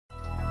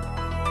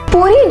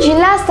पुरी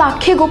जिला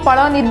साक्षी गोपाल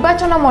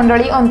निर्वाचन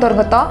मंडली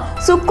अंतर्गत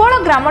सुकल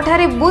ग्राम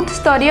बूथ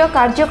स्तरीय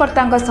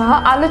कार्यकर्ता सह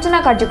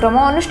आलोचना कार्यक्रम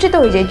अनुष्ठित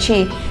हो जाइछि।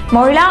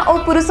 महिला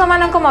और पुरुष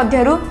मानक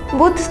मध्यरु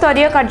बूथ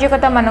स्तरीय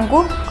कार्यकर्ता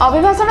मानकु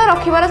अभिभाषण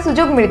रखिबार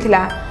सुजोग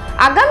मिलिथिला।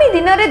 आगामी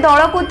दिन में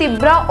दल को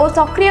तीव्र और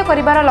सक्रिय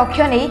करिबार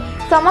लक्ष्य नहीं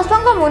समस्त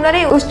मन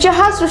में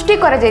उत्साह सृष्टि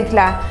करा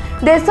जायथिला।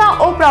 देश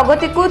और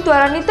प्रगति को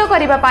त्वरान्वित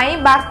करबा पई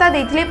वार्ता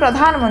देथिले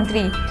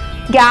प्रधानमंत्री।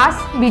 गैस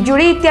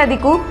बिजुली इत्यादि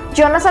को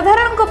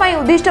जनसाधारण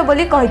उद्दिष्ट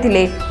बोली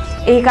कहिथिले।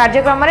 एही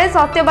कार्यक्रम में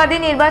सत्यवादी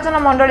निर्वाचन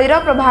मंडलीर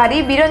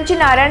प्रभारी बिरंची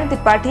नारायण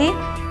त्रिपाठी,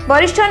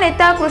 वरिष्ठ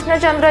नेता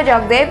कृष्णचंद्र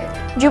जगदेव,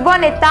 युवा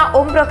नेता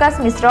ओम प्रकाश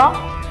मिश्र,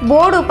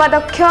 बोर्ड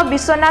उपाध्यक्ष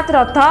विश्वनाथ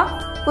रथ,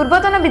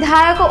 पूर्वतन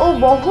विधायक और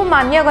बहु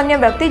मान्यगण्य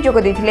व्यक्ति जोग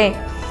देथिले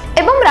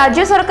एवं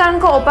राज्य सरकार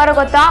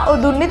अपारगता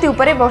और दुर्नीति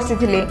उपरे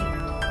बर्षिथिले।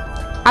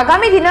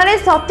 आगामी दिन में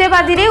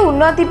सत्यवादी रे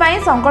उन्नति पाई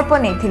संकल्प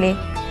नेथिले।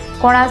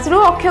 कोणासरू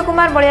Akshay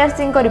Kumar Baliyar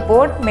Singh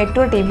report,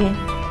 metro TV.